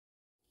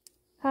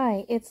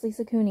Hi, it's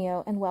Lisa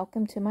Cuneo and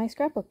welcome to my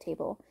scrapbook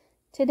table.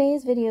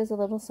 Today's video is a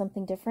little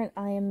something different.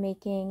 I am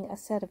making a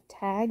set of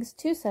tags,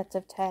 two sets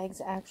of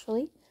tags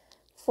actually,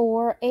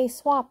 for a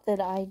swap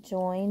that I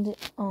joined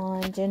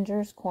on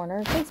Ginger's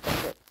Corner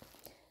Facebook group.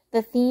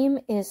 The theme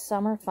is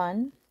summer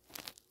fun,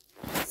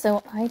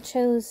 so I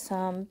chose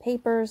some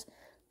papers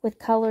with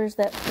colors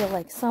that feel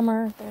like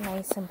summer. They're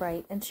nice and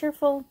bright and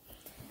cheerful.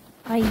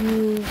 I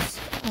used,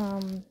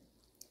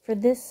 for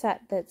this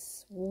set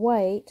that's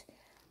white,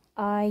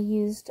 I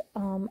used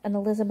an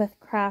Elizabeth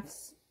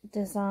Crafts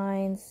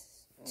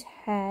Designs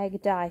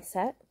tag die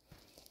set,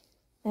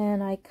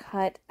 and I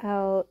cut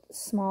out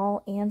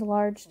small and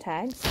large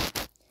tags.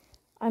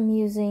 I'm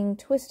using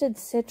Twisted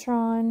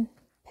Citron,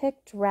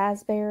 Picked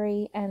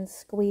Raspberry, and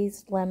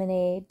Squeezed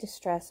Lemonade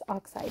Distress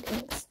Oxide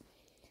inks.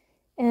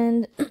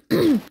 And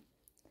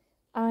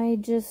I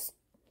just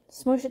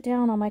smush it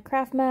down on my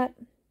craft mat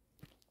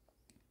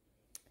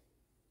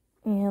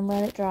and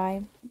let it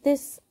dry.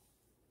 This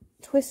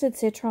Twisted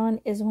Citron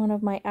is one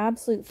of my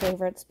absolute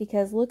favorites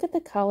because look at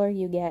the color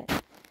you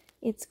get.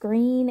 It's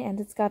green and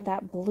it's got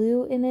that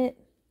blue in it.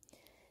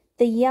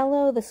 The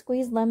yellow, the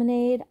Squeezed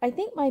Lemonade, I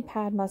think my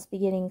pad must be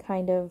getting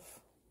kind of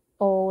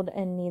old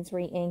and needs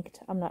re-inked.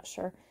 I'm not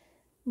sure.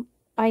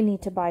 I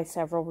need to buy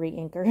several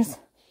re-inkers.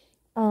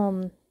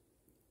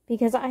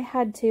 Because I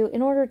had to,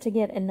 in order to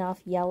get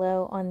enough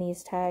yellow on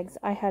these tags,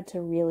 I had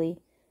to really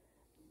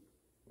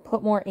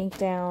put more ink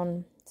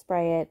down,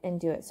 spray it,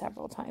 and do it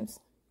several times.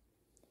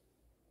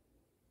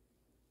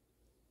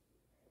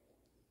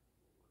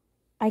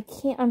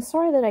 I'm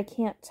sorry that I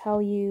can't tell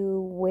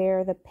you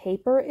where the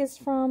paper is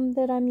from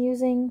that I'm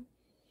using.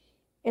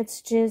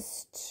 It's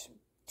just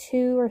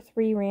 2 or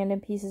 3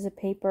 random pieces of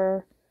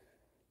paper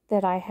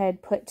that I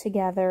had put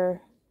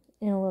together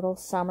in a little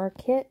summer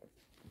kit.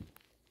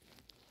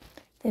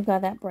 They've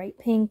got that bright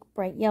pink,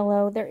 bright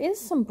yellow. There is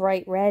some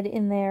bright red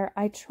in there.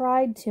 I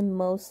tried to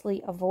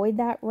mostly avoid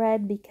that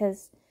red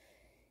because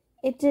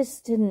it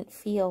just didn't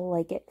feel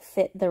like it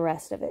fit the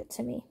rest of it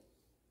to me.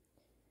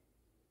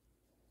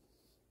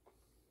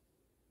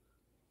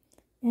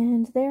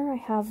 And there I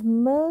have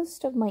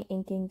most of my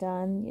inking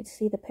done. You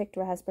see the Picked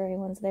Raspberry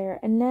ones there.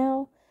 And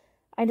now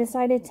I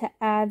decided to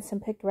add some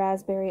Picked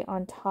Raspberry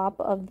on top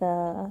of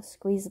the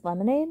Squeezed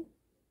Lemonade.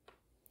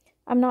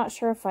 I'm not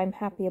sure if I'm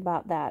happy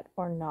about that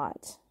or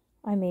not.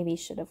 I maybe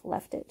should have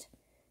left it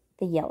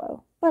the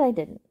yellow, but I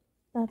didn't.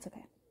 That's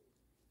okay.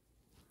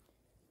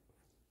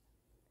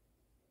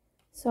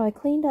 So I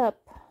cleaned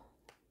up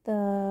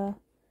the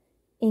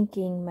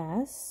inking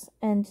mess,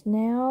 and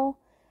now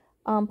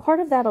part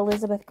of that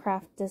Elizabeth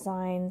Craft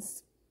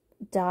Designs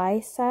die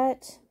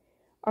set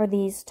are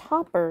these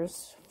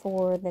toppers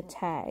for the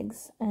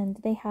tags, and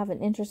they have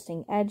an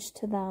interesting edge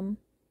to them.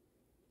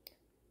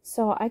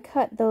 So I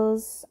cut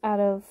those out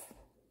of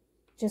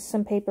just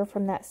some paper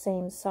from that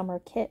same summer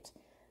kit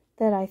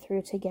that I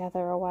threw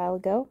together a while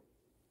ago.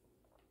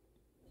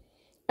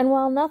 And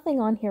while nothing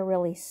on here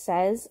really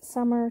says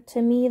summer,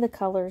 to me the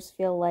colors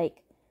feel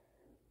like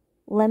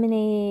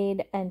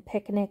lemonade and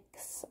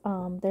picnics.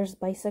 There's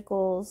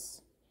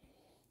bicycles.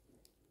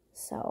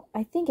 So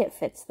I think it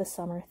fits the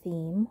summer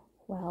theme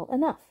well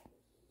enough.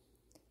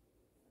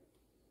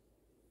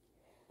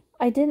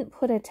 I didn't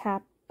put a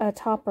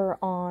topper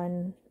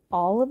on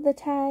all of the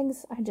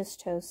tags. I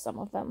just chose some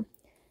of them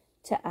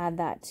to add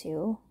that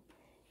to.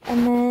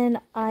 And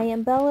then I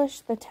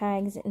embellished the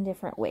tags in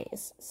different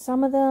ways.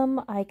 Some of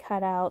them I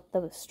cut out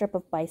the strip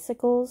of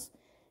bicycles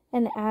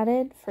and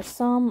added. For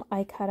some,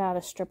 I cut out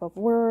a strip of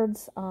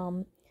words.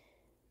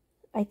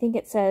 I think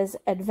it says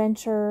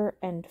adventure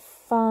and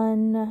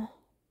fun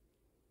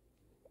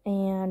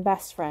and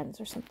best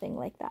friends or something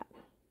like that.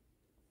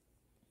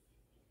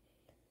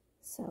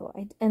 So,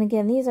 and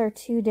again, these are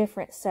 2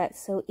 different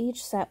sets. So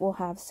each set will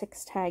have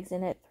 6 tags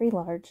in it, 3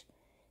 large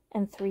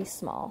and 3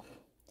 small.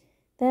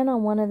 Then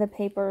on one of the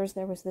papers,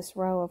 there was this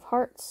row of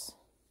hearts.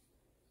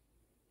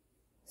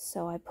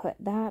 So I put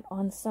that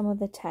on some of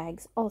the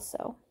tags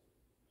also.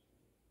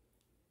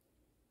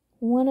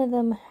 One of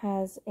them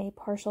has a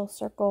partial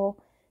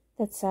circle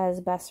that says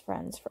best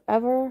friends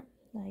forever.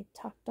 I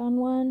tucked on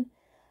one.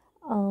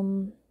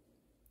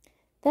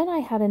 Then I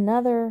had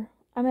another,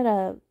 I'm at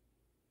a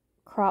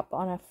crop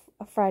on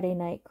a Friday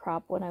night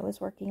crop when I was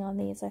working on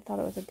these. I thought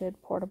it was a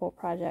good portable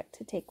project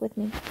to take with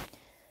me.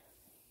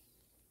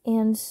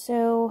 And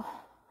so,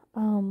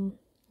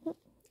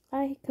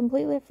 I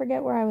completely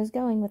forget where I was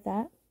going with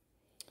that.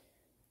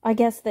 I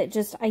guess that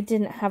just, I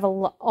didn't have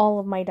all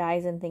of my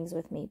dies and things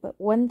with me. But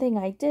one thing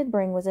I did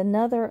bring was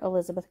another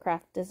Elizabeth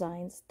Craft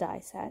Designs die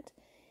set.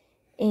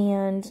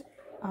 And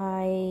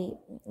I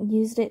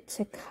used it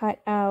to cut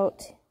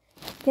out,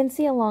 you can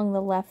see along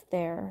the left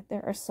there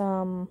are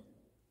some,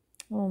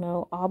 I don't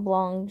know,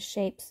 oblong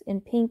shapes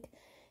in pink.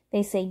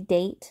 They say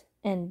date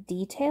and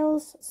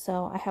details.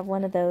 So I have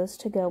one of those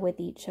to go with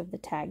each of the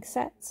tag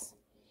sets.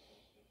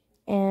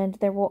 And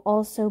there will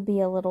also be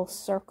a little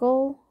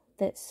circle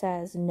that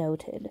says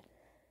noted.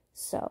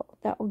 So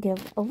that will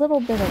give a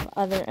little bit of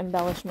other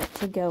embellishment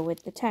to go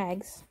with the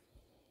tags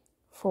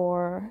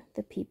for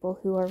the people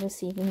who are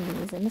receiving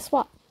these in the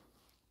swap.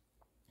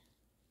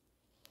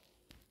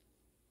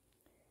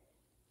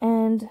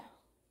 And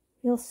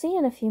you'll see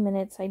in a few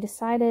minutes I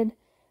decided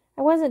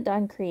I wasn't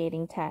done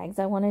creating tags.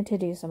 I wanted to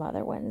do some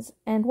other ones.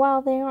 And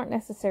while they aren't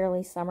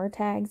necessarily summer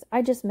tags,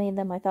 I just made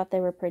them. I thought they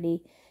were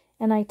pretty,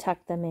 and I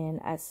tucked them in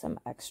as some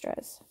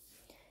extras.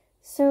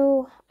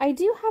 So I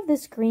do have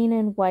this green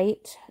and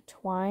white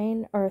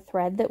twine or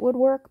thread that would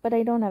work, but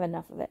I don't have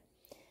enough of it.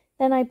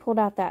 Then I pulled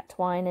out that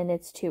twine and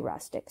it's too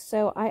rustic.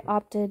 So I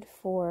opted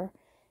for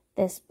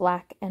this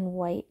black and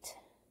white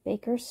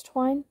baker's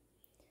twine.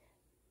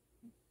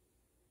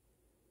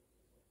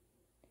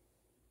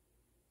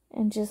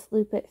 And just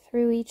loop it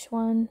through each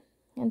one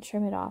and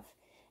trim it off.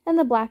 And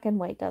the black and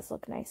white does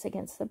look nice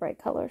against the bright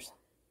colors.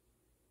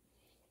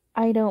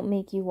 I don't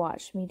make you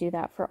watch me do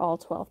that for all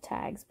 12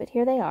 tags, but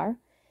here they are.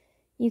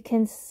 You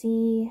can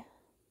see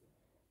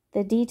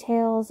the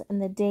details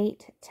and the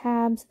date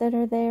tabs that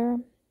are there.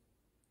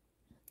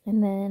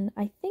 And then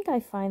I think I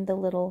find the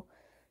little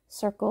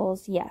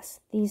circles. Yes,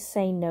 these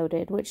say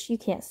noted, which you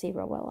can't see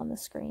real well on the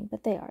screen,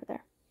 but they are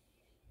there.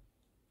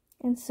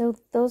 And so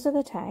those are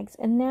the tags.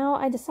 And now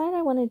I decided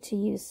I wanted to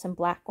use some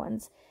black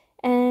ones.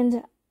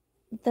 And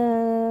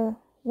the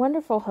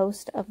wonderful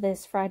host of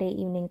this Friday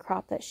evening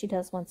crop that she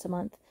does once a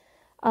month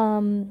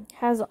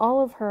has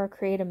all of her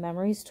Creative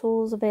Memories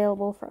tools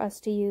available for us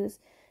to use.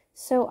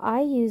 So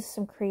I use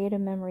some Creative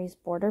Memories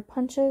border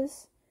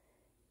punches,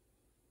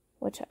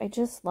 which I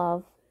just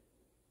love.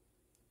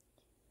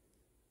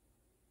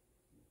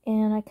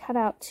 And I cut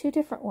out 2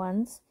 different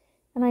ones.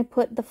 And I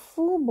put the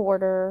full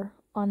border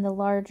on the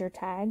larger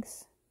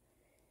tags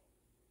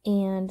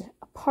and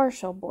a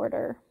partial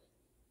border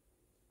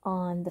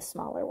on the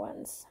smaller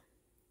ones.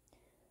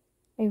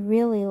 I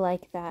really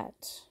like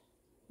that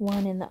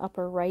one in the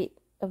upper right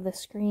of the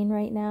screen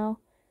right now.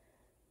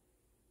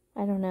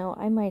 I don't know,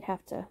 I might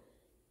have to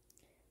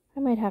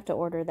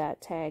order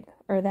that tag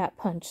or that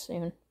punch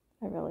soon.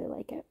 I really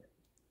like it.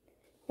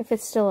 If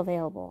it's still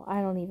available.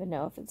 I don't even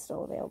know if it's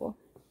still available.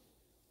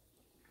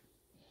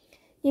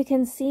 You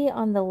can see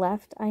on the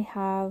left I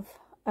have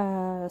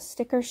a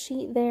sticker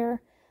sheet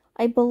there.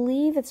 I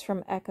believe it's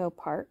from Echo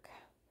Park.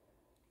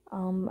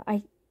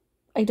 I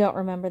don't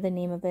remember the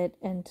name of it,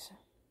 and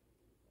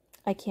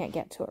I can't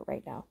get to it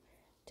right now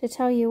to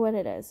tell you what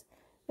it is.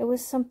 It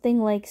was something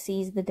like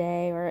Seize the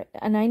Day,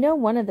 and I know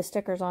one of the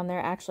stickers on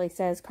there actually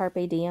says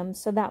Carpe Diem,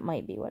 so that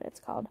might be what it's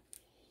called.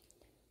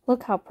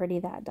 Look how pretty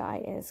that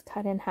die is,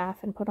 cut in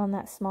half and put on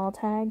that small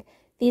tag.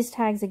 These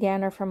tags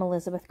again are from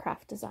Elizabeth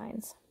Craft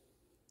Designs.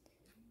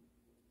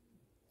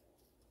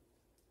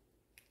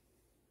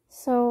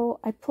 So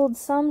I pulled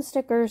some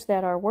stickers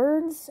that are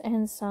words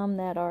and some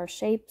that are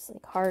shapes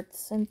like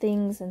hearts and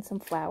things and some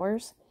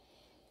flowers.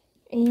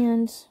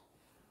 And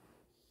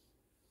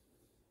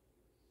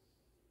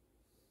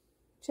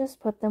just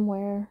put them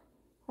where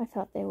I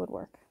thought they would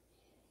work.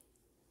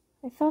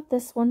 I thought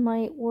this one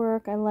might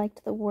work. I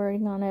liked the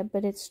wording on it,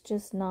 but it's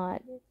just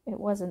not, it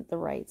wasn't the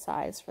right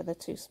size for the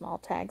 2 small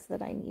tags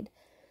that I need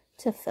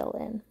to fill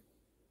in.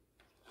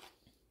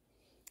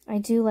 I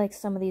do like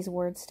some of these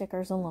word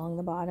stickers along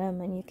the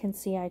bottom, and you can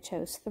see I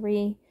chose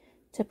 3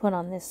 to put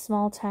on this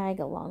small tag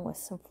along with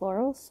some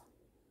florals.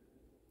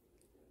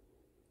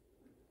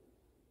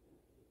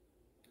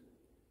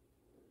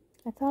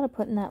 I thought of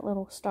putting that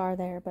little star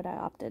there, but I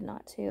opted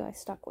not to. I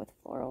stuck with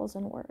florals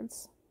and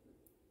words.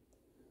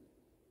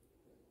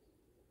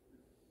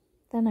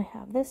 Then I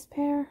have this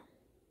pair.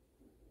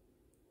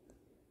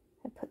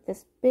 I put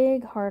this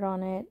big heart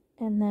on it,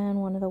 and then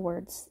one of the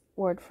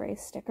word phrase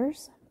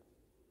stickers.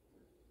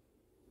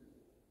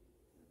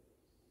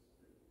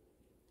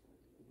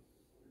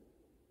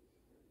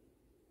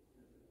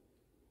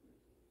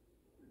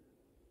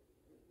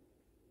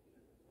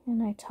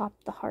 And I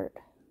topped the heart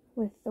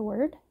with the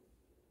word.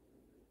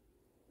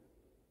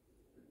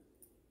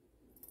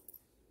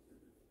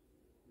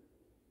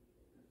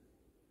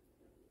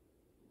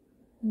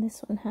 And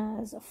this one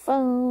has a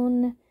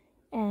phone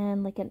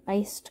and like an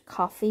iced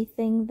coffee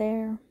thing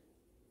there.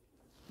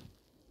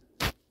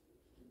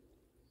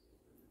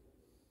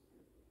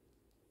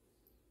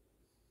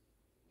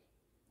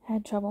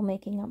 Had trouble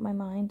making up my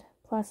mind.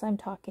 Plus I'm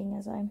talking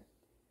as I'm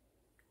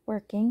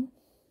working.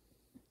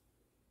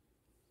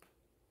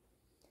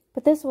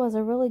 But this was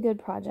a really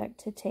good project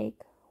to take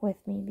with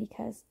me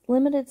because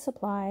limited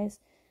supplies.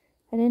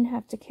 I didn't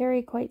have to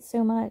carry quite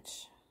so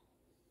much.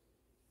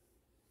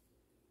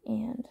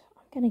 And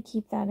I'm going to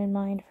keep that in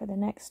mind for the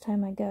next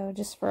time I go,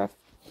 just for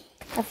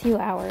a few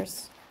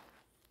hours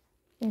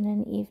in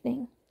an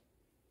evening.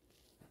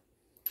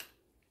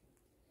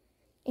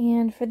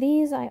 And for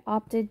these, I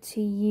opted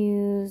to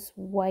use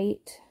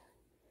white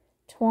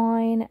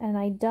twine, and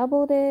I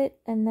doubled it,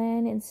 and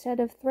then instead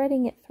of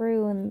threading it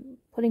through and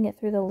putting it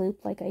through the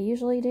loop like I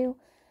usually do,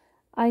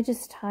 I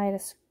just tied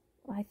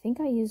I think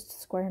I used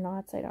square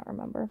knots, I don't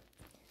remember.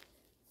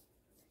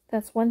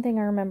 That's one thing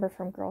I remember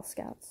from Girl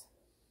Scouts,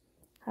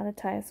 how to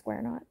tie a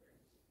square knot.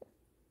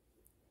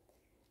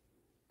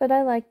 But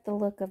I like the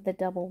look of the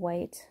double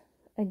white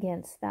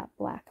against that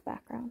black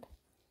background.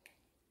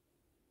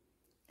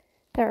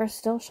 There are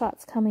still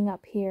shots coming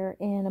up here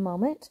in a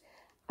moment.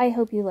 I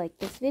hope you like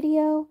this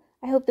video.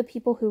 I hope the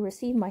people who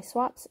receive my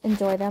swaps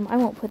enjoy them. I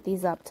won't put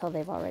these up till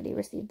they've already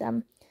received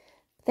them.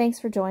 Thanks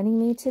for joining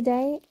me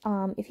today.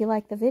 If you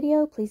like the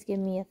video, please give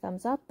me a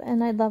thumbs up,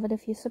 and I'd love it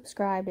if you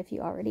subscribed if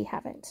you already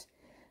haven't.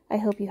 I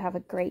hope you have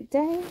a great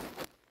day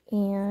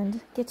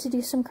and get to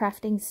do some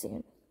crafting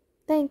soon.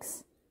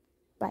 Thanks!